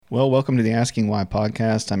Well, welcome to the Asking Why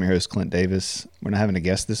podcast. I'm your host, Clint Davis. We're not having a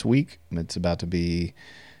guest this week. It's about to be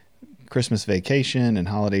Christmas vacation and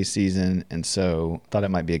holiday season, and so I thought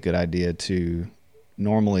it might be a good idea to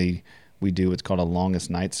normally we do what's called a longest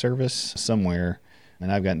night service somewhere,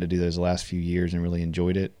 and I've gotten to do those the last few years and really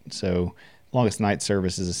enjoyed it. So longest night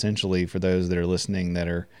service is essentially for those that are listening that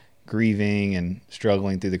are grieving and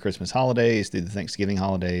struggling through the Christmas holidays, through the Thanksgiving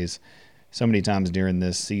holidays. So many times during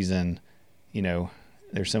this season,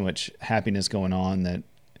 there's so much happiness going on that,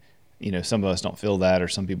 some of us don't feel that, or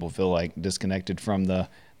some people feel like disconnected from the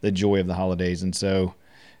joy of the holidays. And so,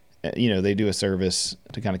 they do a service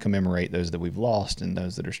to kind of commemorate those that we've lost and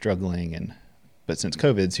those that are struggling. But since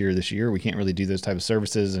COVID's here this year, we can't really do those type of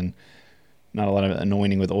services and not a lot of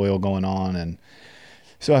anointing with oil going on. And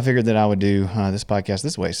so I figured that I would do this podcast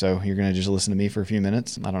this way. So you're going to just listen to me for a few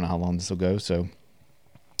minutes. I don't know how long this will go, so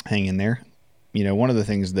hang in there. One of the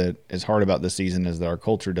things that is hard about this season is that our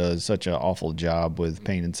culture does such an awful job with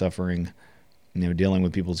pain and suffering, dealing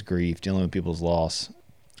with people's grief, dealing with people's loss.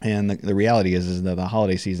 And the reality is that the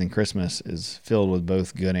holiday season, Christmas, is filled with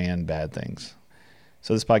both good and bad things.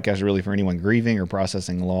 So this podcast is really for anyone grieving or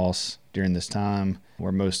processing loss during this time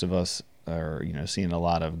where most of us are, seeing a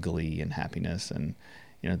lot of glee and happiness and,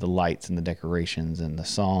 the lights and the decorations and the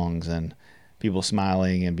songs and people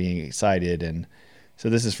smiling and being excited. And so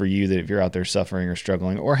this is for you that if you're out there suffering or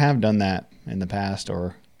struggling or have done that in the past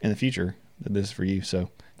or in the future, that this is for you. So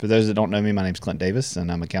for those that don't know me, my name's Clint Davis,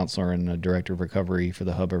 and I'm a counselor and a director of recovery for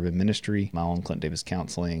the Hub Urban Ministry. My own Clint Davis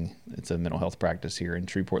Counseling. It's a mental health practice here in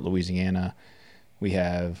Shreveport, Louisiana. We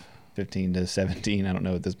have 15 to 17, I don't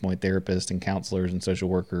know at this point, therapists and counselors and social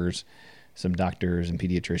workers, some doctors and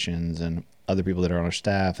pediatricians and other people that are on our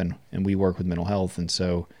staff, and we work with mental health. And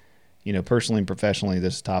so, personally and professionally,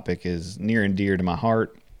 this topic is near and dear to my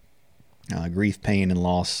heart. Grief, pain, and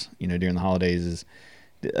loss, during the holidays is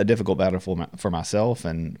a difficult battle for myself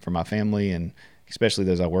and for my family, and especially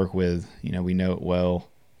those I work with. We know it well.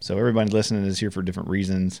 So everybody listening is here for different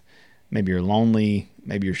reasons. Maybe you're lonely.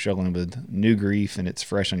 Maybe you're struggling with new grief and it's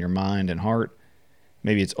fresh on your mind and heart.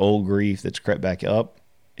 Maybe it's old grief that's crept back up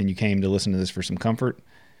and you came to listen to this for some comfort.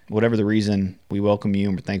 Whatever the reason, we welcome you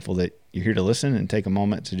and we're thankful that you're here to listen and take a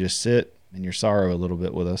moment to just sit in your sorrow a little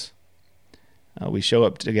bit with us. We show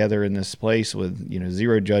up together in this place with,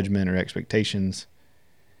 zero judgment or expectations.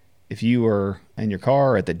 If you are in your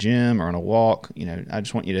car, at the gym, or on a walk, I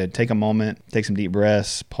just want you to take a moment, take some deep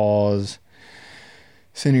breaths, pause,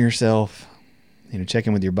 center yourself, check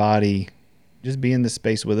in with your body. Just be in this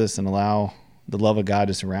space with us and allow the love of God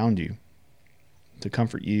to surround you, to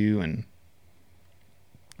comfort you, and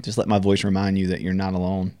just let my voice remind you that you're not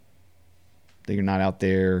alone, that you're not out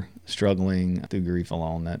there struggling through grief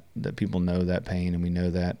alone, that people know that pain and we know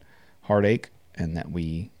that heartache and that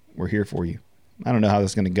we're here for you. I don't know how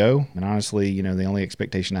this is going to go. And honestly, the only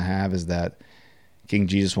expectation I have is that King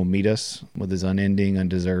Jesus will meet us with his unending,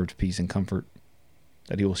 undeserved peace and comfort,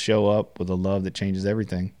 that he will show up with a love that changes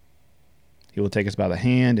everything. He will take us by the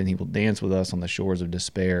hand and he will dance with us on the shores of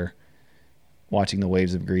despair, watching the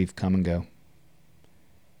waves of grief come and go.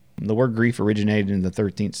 The word grief originated in the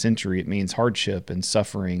 13th century. It means hardship and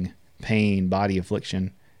suffering, pain, body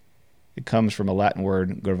affliction. It comes from a Latin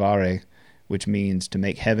word, gravare, which means to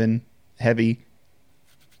make heavy.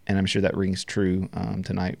 And I'm sure that rings true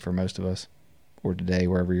tonight for most of us, or today,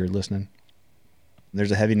 wherever you're listening.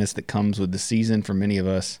 There's a heaviness that comes with the season for many of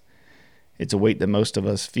us. It's a weight that most of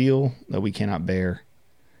us feel that we cannot bear.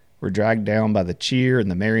 We're dragged down by the cheer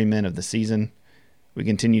and the merriment of the season. We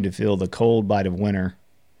continue to feel the cold bite of winter,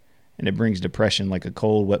 and it brings depression like a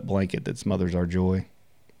cold, wet blanket that smothers our joy.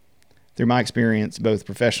 Through my experience, both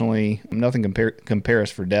professionally, nothing compares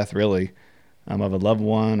for death, really, of a loved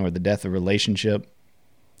one or the death of a relationship.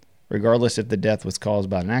 Regardless if the death was caused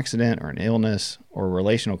by an accident or an illness or a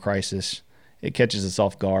relational crisis, it catches us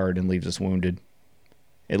off guard and leaves us wounded.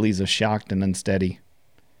 It leaves us shocked and unsteady.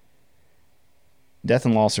 Death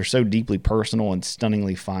and loss are so deeply personal and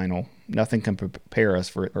stunningly final. Nothing can prepare us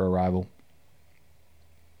for arrival.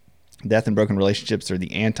 Death and broken relationships are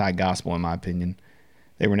the anti-gospel, in my opinion.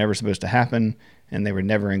 They were never supposed to happen, and they were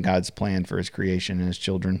never in God's plan for his creation and his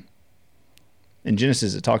children. In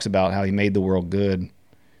Genesis, it talks about how he made the world good.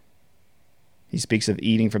 He speaks of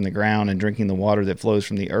eating from the ground and drinking the water that flows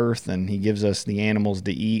from the earth, and he gives us the animals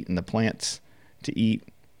to eat and the plants to eat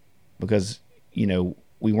because,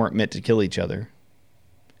 we weren't meant to kill each other.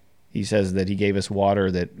 He says that he gave us water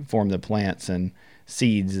that formed the plants and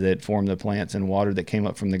seeds that formed the plants and water that came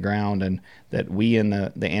up from the ground, and that we and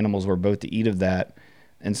the animals were both to eat of that.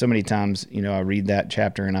 And so many times, I read that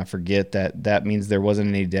chapter and I forget that means there wasn't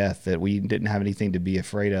any death, that we didn't have anything to be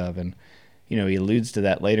afraid of. And, he alludes to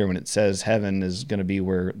that later when it says heaven is going to be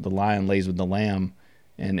where the lion lays with the lamb.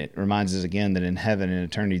 And it reminds us again that in heaven, in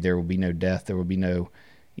eternity, there will be no death. There will be no,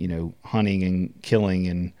 hunting and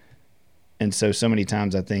killing. And so many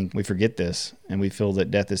times I think we forget this and we feel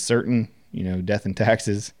that death is certain, death and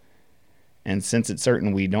taxes. And since it's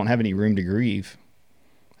certain, we don't have any room to grieve.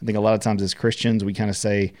 I think a lot of times as Christians, we kind of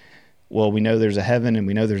say, well, we know there's a heaven and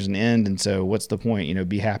we know there's an end. And so what's the point?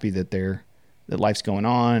 Be happy that life's going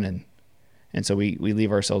on. And so we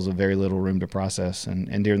leave ourselves with very little room to process.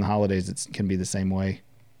 And during the holidays, it can be the same way.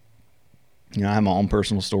 I have my own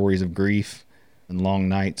personal stories of grief and long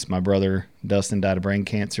nights. My brother, Dustin, died of brain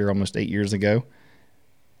cancer almost 8 years ago.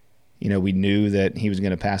 We knew that he was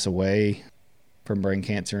going to pass away from brain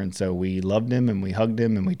cancer. And so we loved him and we hugged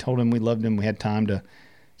him and we told him we loved him. We had time to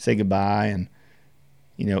say goodbye. And,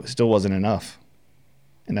 it still wasn't enough.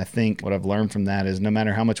 And I think what I've learned from that is no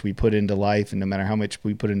matter how much we put into life and no matter how much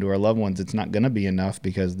we put into our loved ones, it's not going to be enough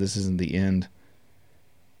because this isn't the end.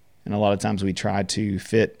 And a lot of times we try to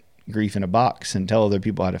fit grief in a box and tell other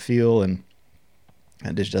people how to feel, and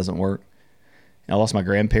that just doesn't work. I lost my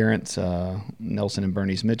grandparents, Nelson and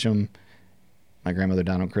Bernice Mitchum. My grandmother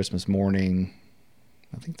died on Christmas morning,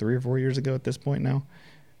 I think 3 or 4 years ago at this point now.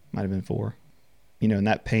 Might have been 4. And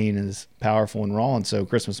that pain is powerful and raw. And so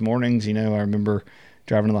Christmas mornings, I remember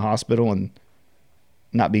driving to the hospital and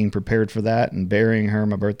not being prepared for that and burying her.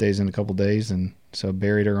 My birthday's in a couple days, and so I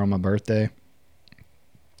buried her on my birthday.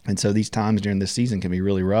 And so these times during this season can be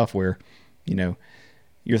really rough where,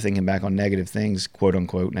 you're thinking back on negative things, quote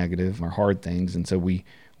unquote negative or hard things. And so we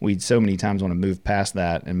so many times want to move past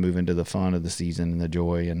that and move into the fun of the season and the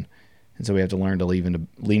joy. And so we have to learn to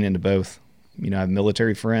lean into both. I have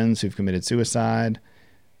military friends who've committed suicide,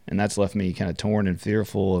 and that's left me kind of torn and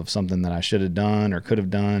fearful of something that I should have done or could have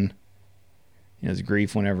done. It's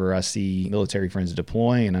grief whenever I see military friends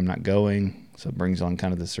deploying and I'm not going. So it brings on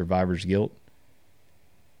kind of the survivor's guilt.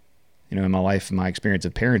 In my life, my experience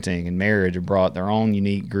of parenting and marriage have brought their own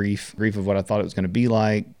unique grief of what I thought it was going to be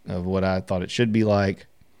like, of what I thought it should be like.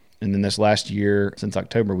 And then this last year, since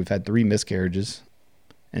October, we've had 3 miscarriages.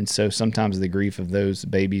 And so sometimes the grief of those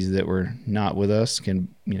babies that were not with us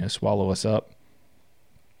can, swallow us up.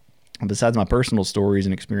 And besides my personal stories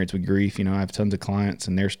and experience with grief, I have tons of clients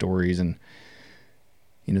and their stories, and,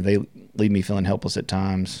 they leave me feeling helpless at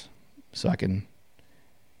times. So I can,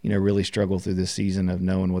 really struggle through this season of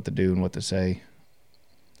knowing what to do and what to say.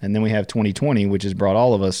 And then we have 2020, which has brought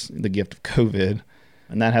all of us the gift of COVID.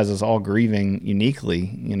 And that has us all grieving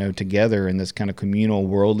uniquely, together in this kind of communal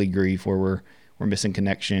worldly grief where we're missing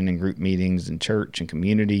connection and group meetings and church and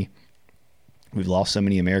community. We've lost so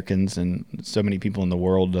many Americans and so many people in the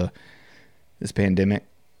world to this pandemic.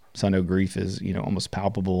 So I know grief is, almost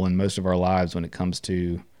palpable in most of our lives when it comes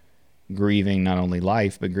to grieving not only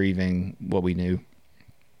life, but grieving what we knew.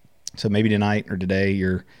 So maybe tonight or today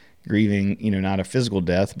you're grieving, not a physical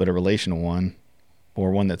death, but a relational one,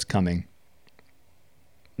 or one that's coming.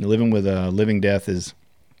 Living with a living death is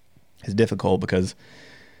difficult because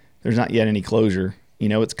there's not yet any closure.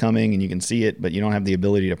 It's coming and you can see it, but you don't have the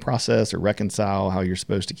ability to process or reconcile how you're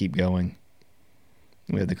supposed to keep going.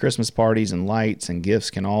 We have the Christmas parties and lights and gifts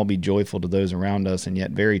can all be joyful to those around us and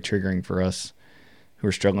yet very triggering for us who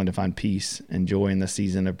are struggling to find peace and joy in the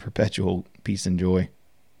season of perpetual peace and joy.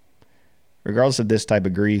 Regardless of this type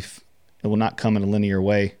of grief, it will not come in a linear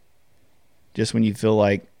way. Just when you feel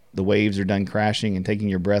like the waves are done crashing and taking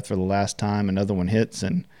your breath for the last time, another one hits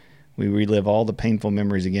and we relive all the painful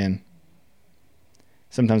memories again.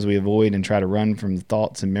 Sometimes we avoid and try to run from the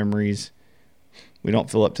thoughts and memories. We don't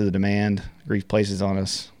feel up to the demand grief places on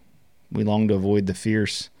us. We long to avoid the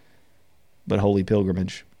fierce but holy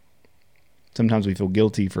pilgrimage. Sometimes we feel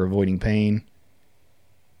guilty for avoiding pain.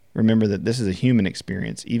 Remember that this is a human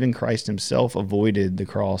experience. Even Christ himself avoided the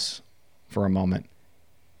cross for a moment.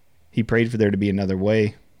 He prayed for there to be another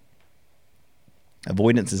way.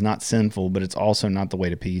 Avoidance is not sinful, but it's also not the way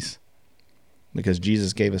to peace. Because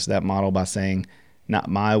Jesus gave us that model by saying, "Not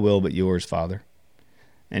my will, but yours, Father."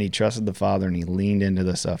 And he trusted the Father and he leaned into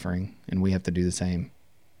the suffering, and we have to do the same.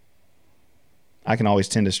 I can always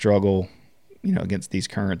tend to struggle, against these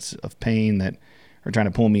currents of pain that are trying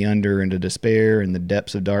to pull me under into despair and the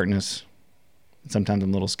depths of darkness. Sometimes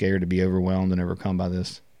I'm a little scared to be overwhelmed and overcome by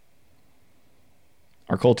this.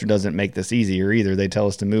 Our culture doesn't make this easier either. They tell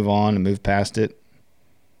us to move on and move past it.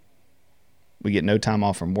 We get no time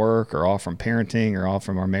off from work or off from parenting or off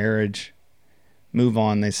from our marriage. Move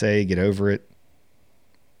on, they say, get over it.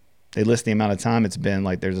 They list the amount of time it's been,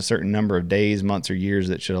 like there's a certain number of days, months, or years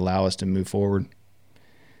that should allow us to move forward.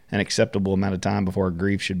 An acceptable amount of time before our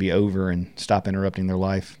grief should be over and stop interrupting their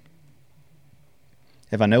life.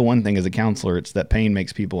 If I know one thing as a counselor, it's that pain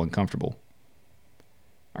makes people uncomfortable.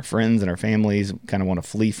 Our friends and our families kind of want to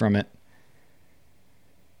flee from it.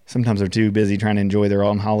 Sometimes they're too busy trying to enjoy their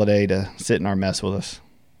own holiday to sit in our mess with us.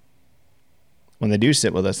 When they do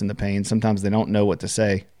sit with us in the pain, sometimes they don't know what to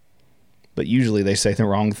say, but usually they say the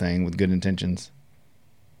wrong thing with good intentions.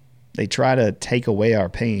 They try to take away our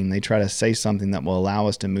pain. They try to say something that will allow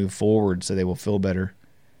us to move forward so they will feel better.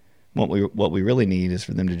 What we really need is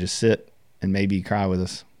for them to just sit and maybe cry with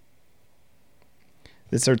us.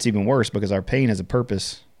 This hurts even worse because our pain has a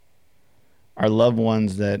purpose. Our loved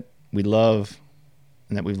ones that we love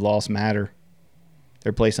and that we've lost matter.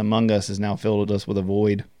 Their place among us has now filled us with a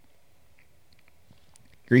void.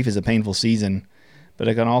 Grief is a painful season, but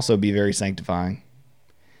it can also be very sanctifying.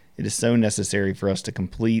 It is so necessary for us to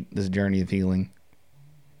complete this journey of healing.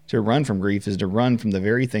 To run from grief is to run from the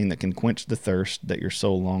very thing that can quench the thirst that your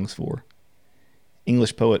soul longs for.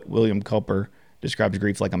 English poet William Cowper describes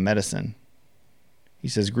grief like a medicine. He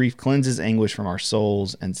says, grief cleanses anguish from our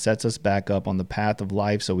souls and sets us back up on the path of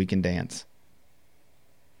life so we can dance.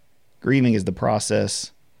 Grieving is the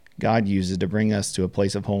process God uses to bring us to a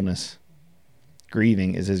place of wholeness.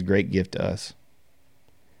 Grieving is his great gift to us.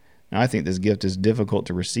 Now, I think this gift is difficult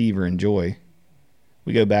to receive or enjoy.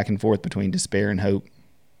 We go back and forth between despair and hope.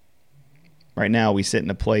 Right now, we sit in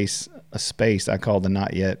a space I call the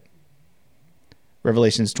not yet.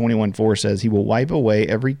 Revelations 21:4 says, he will wipe away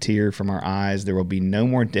every tear from our eyes. There will be no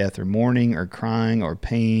more death or mourning or crying or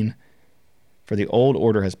pain, for the old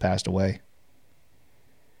order has passed away.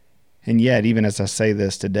 And yet, even as I say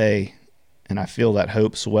this today, and I feel that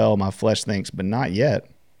hope swell, my flesh thinks, but not yet.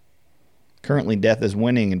 Currently, death is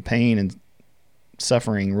winning, and pain and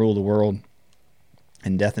suffering rule the world,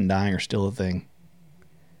 and death and dying are still a thing.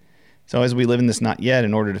 So as we live in this not yet,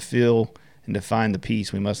 in order to feel and to find the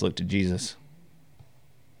peace, we must look to Jesus.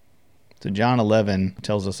 So John 11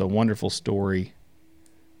 tells us a wonderful story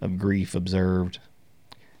of grief observed.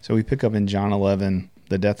 So we pick up in John 11,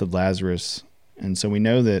 the death of Lazarus. And so we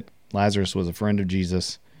know that Lazarus was a friend of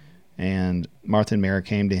Jesus, and Martha and Mary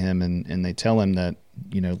came to him, and they tell him that,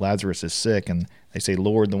 Lazarus is sick, and they say,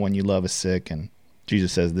 Lord, the one you love is sick. And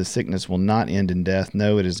Jesus says, this sickness will not end in death.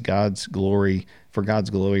 No, it is God's glory, for God's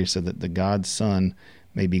glory, so that the God's Son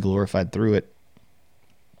may be glorified through it.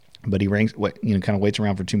 But he kind of waits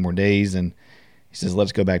around for 2 more days, and he says,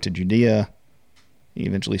 let's go back to Judea. He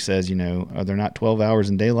eventually says, are there not 12 hours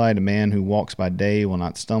in daylight? A man who walks by day will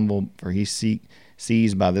not stumble, for he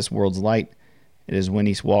sees by this world's light. It is when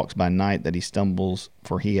he walks by night that he stumbles,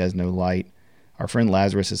 for he has no light. Our friend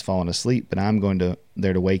Lazarus has fallen asleep, but I'm going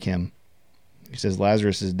there to wake him. He says,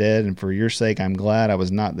 Lazarus is dead, and for your sake I'm glad I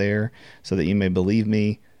was not there, so that you may believe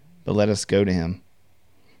me, but let us go to him.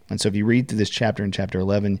 And so if you read through this chapter in chapter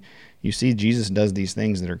 11, you see Jesus does these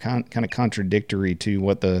things that are kind of contradictory to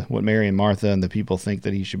what Mary and Martha and the people think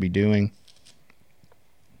that he should be doing.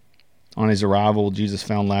 On his arrival, Jesus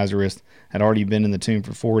found Lazarus had already been in the tomb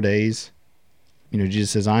for 4 days.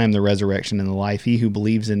 Jesus says, I am the resurrection and the life. He who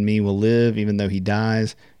believes in me will live, even though he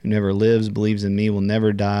dies. Who never lives, believes in me, will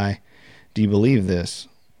never die. Do you believe this?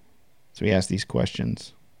 So he asks these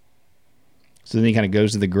questions. So then he kind of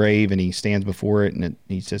goes to the grave and he stands before it, and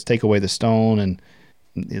he says, take away the stone. And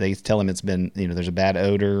they tell him it's been, there's a bad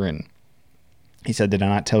odor. And he said, did I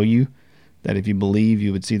not tell you that if you believe,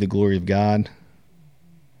 you would see the glory of God?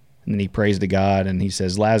 And then he prays to God and he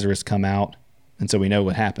says, Lazarus, come out. And so we know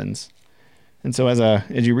what happens. And so as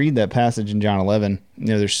you read that passage in John 11,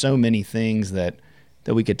 there's so many things that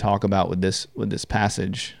we could talk about with this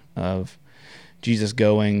passage of Jesus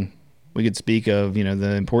going. We could speak of,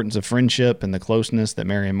 the importance of friendship and the closeness that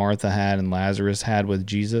Mary and Martha had and Lazarus had with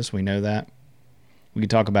Jesus. We know that. We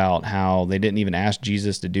could talk about how they didn't even ask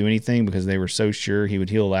Jesus to do anything because they were so sure he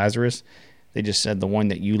would heal Lazarus. They just said, the one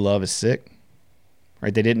that you love is sick.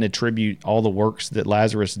 Right? They didn't attribute all the works that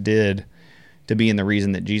Lazarus did to being the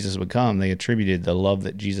reason that Jesus would come. They attributed the love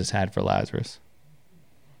that Jesus had for Lazarus.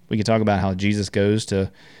 We could talk about how Jesus goes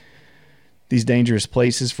to these dangerous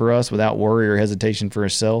places for us without worry or hesitation for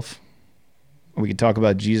himself. We could talk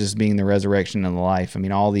about Jesus being the resurrection and the life.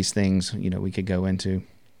 All these things, we could go into.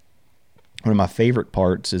 One of my favorite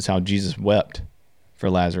parts is how Jesus wept for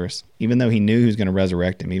Lazarus. Even though he knew he was going to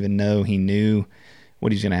resurrect him, even though he knew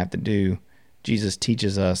what he's going to have to do, Jesus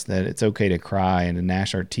teaches us that it's okay to cry and to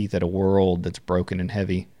gnash our teeth at a world that's broken and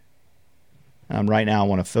heavy. Right now, I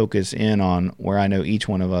want to focus in on where I know each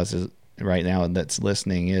one of us is right now that's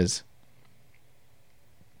listening is.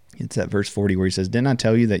 It's at verse 40 where he says, didn't I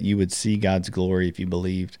tell you that you would see God's glory if you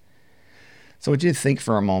believed? So I want you to think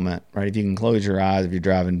for a moment, right? If you can close your eyes, if you're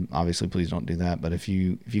driving, obviously please don't do that. But if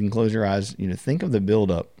you can close your eyes, think of the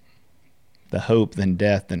buildup. the hope, then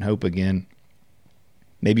death, then hope again.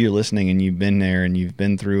 Maybe you're listening and you've been there and you've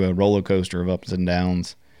been through a roller coaster of ups and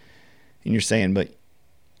downs. And you're saying, but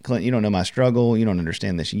Clint, you don't know my struggle. You don't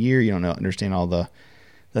understand this year. You don't understand all the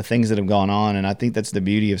things that have gone on. And I think that's the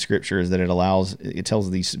beauty of Scripture, is that it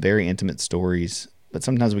tells these very intimate stories. But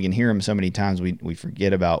sometimes we can hear them so many times we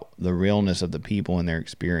forget about the realness of the people and their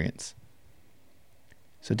experience.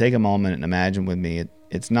 So take a moment and imagine with me.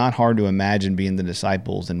 It's not hard to imagine being the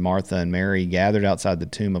disciples and Martha and Mary gathered outside the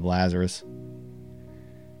tomb of Lazarus.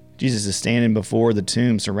 Jesus is standing before the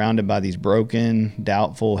tomb surrounded by these broken,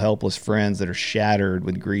 doubtful, helpless friends that are shattered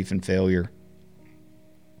with grief and failure.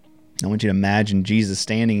 I want you to imagine Jesus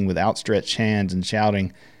standing with outstretched hands and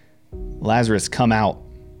shouting, "Lazarus, come out."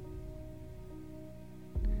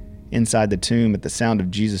 Inside the tomb, at the sound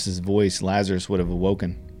of Jesus' voice, Lazarus would have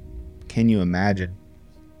awoken. Can you imagine?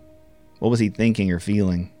 What was he thinking or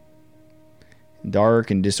feeling?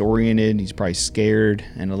 Dark and disoriented, he's probably scared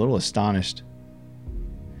and a little astonished.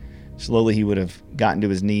 Slowly he would have gotten to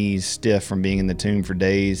his knees, stiff from being in the tomb for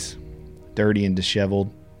days, dirty and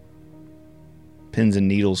disheveled. Pins and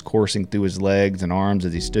needles coursing through his legs and arms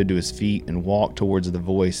as he stood to his feet and walked towards the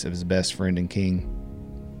voice of his best friend and king.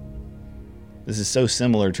 This is so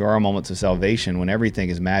similar to our moments of salvation when everything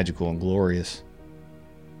is magical and glorious.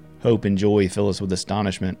 Hope and joy fill us with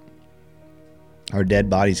astonishment. Our dead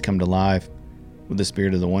bodies come to life with the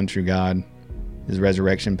Spirit of the one true God. His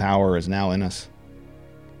resurrection power is now in us.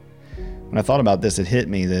 When I thought about this, it hit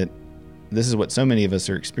me that this is what so many of us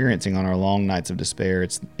are experiencing on our long nights of despair.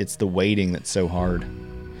 It's the waiting that's so hard.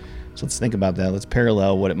 So let's think about that. Let's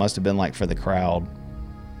parallel what it must have been like for the crowd.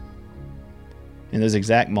 In those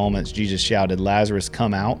exact moments, Jesus shouted, "Lazarus,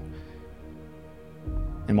 come out."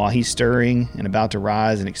 And while he's stirring and about to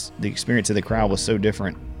rise, and the experience of the crowd was so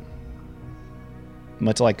different.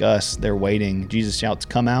 Much like us, they're waiting. Jesus shouts,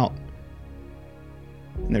 "Come out."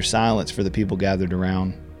 And there's silence for the people gathered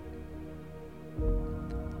around.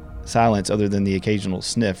 Silence other than the occasional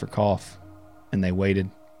sniff or cough. And they waited.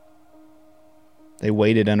 They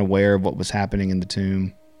waited unaware of what was happening in the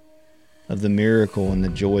tomb, of the miracle and the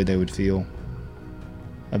joy they would feel,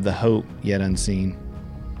 of the hope yet unseen.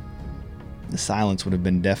 The silence would have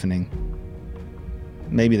been deafening.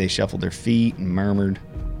 Maybe they shuffled their feet and murmured.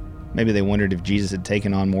 Maybe they wondered if Jesus had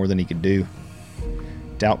taken on more than he could do.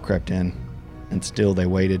 Doubt crept in, and still they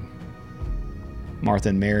waited. Martha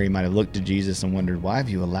and Mary might have looked to Jesus and wondered, "Why have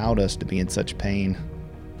you allowed us to be in such pain?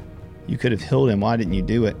 You could have healed him. Why didn't you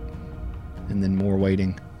do it?" And then more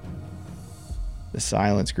waiting. The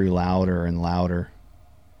silence grew louder and louder.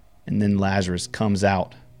 And then Lazarus comes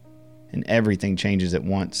out, and everything changes at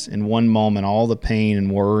once. In one moment, all the pain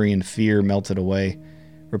and worry and fear melted away,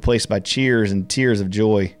 replaced by cheers and tears of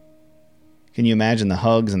joy. Can you imagine the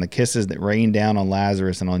hugs and the kisses that rained down on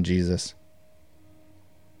Lazarus and on Jesus?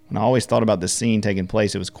 When I always thought about this scene taking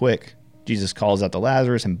place, it was quick. Jesus calls out to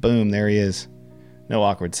Lazarus, and boom, there he is. No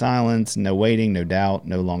awkward silence, no waiting, no doubt,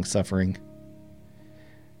 no long suffering.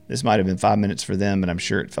 This might have been 5 minutes for them, but I'm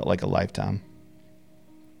sure it felt like a lifetime.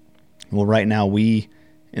 Well, right now, we,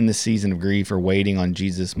 in this season of grief, are waiting on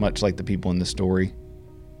Jesus, much like the people in the story.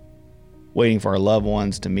 Waiting for our loved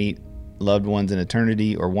ones to meet loved ones in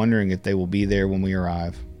eternity, or wondering if they will be there when we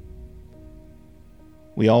arrive.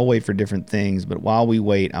 We all wait for different things, but while we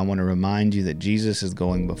wait, I want to remind you that Jesus is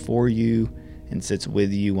going before you and sits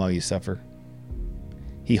with you while you suffer.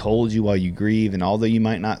 He holds you while you grieve, and although you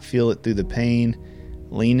might not feel it through the pain,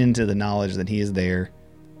 lean into the knowledge that he is there,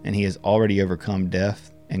 and he has already overcome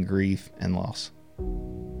death and grief and loss.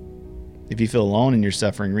 If you feel alone in your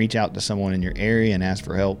suffering, reach out to someone in your area and ask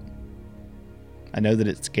for help. I know that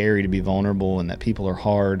it's scary to be vulnerable and that people are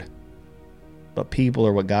hard, but people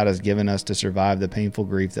are what God has given us to survive the painful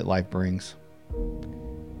grief that life brings.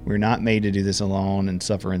 We're not made to do this alone and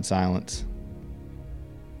suffer in silence.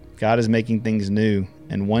 God is making things new,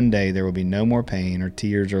 and one day there will be no more pain or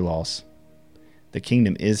tears or loss. The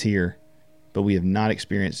kingdom is here, but we have not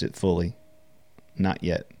experienced it fully. Not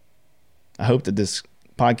yet. I hope that this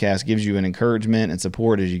podcast gives you an encouragement and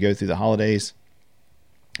support as you go through the holidays.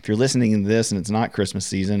 If you're listening to this and it's not Christmas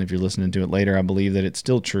season, if you're listening to it later, I believe that it's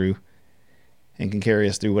still true and can carry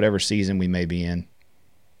us through whatever season we may be in.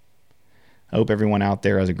 I hope everyone out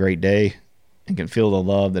there has a great day and can feel the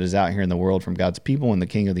love that is out here in the world from God's people and the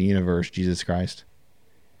King of the universe, Jesus Christ.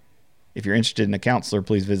 If you're interested in a counselor,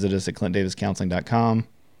 please visit us at clintdaviscounseling.com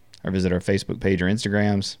or visit our Facebook page or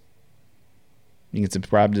Instagrams. You can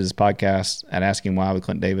subscribe to this podcast at Asking Why with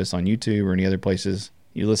Clint Davis on YouTube or any other places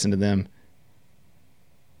you listen to them.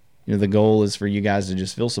 You know, the goal is for you guys to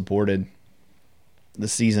just feel supported. The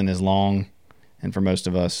season is long, and for most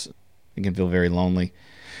of us, it can feel very lonely.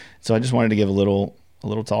 So I just wanted to give a little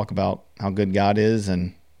talk about how good God is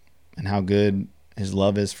and how good his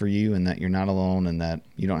love is for you, and that you're not alone, and that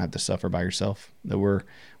you don't have to suffer by yourself, that we're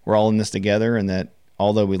all in this together, and that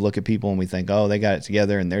although we look at people and we think, oh, they got it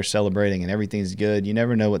together and they're celebrating and everything's good, you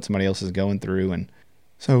never know what somebody else is going through. And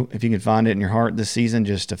so if you can find it in your heart this season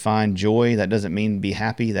just to find joy, that doesn't mean be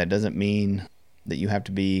happy. That doesn't mean that you have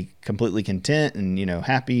to be completely content and,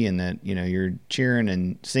 happy, and that, you're cheering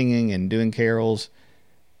and singing and doing carols.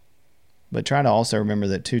 But try to also remember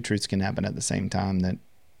that two truths can happen at the same time, that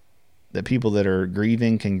people that are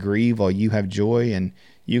grieving can grieve while you have joy, and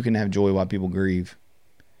you can have joy while people grieve.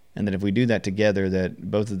 And that if we do that together,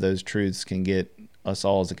 that both of those truths can get us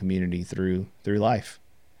all as a community through life,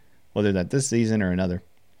 whether that's this season or another.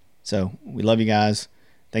 So we love you guys.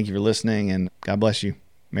 Thank you for listening, and God bless you.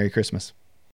 Merry Christmas.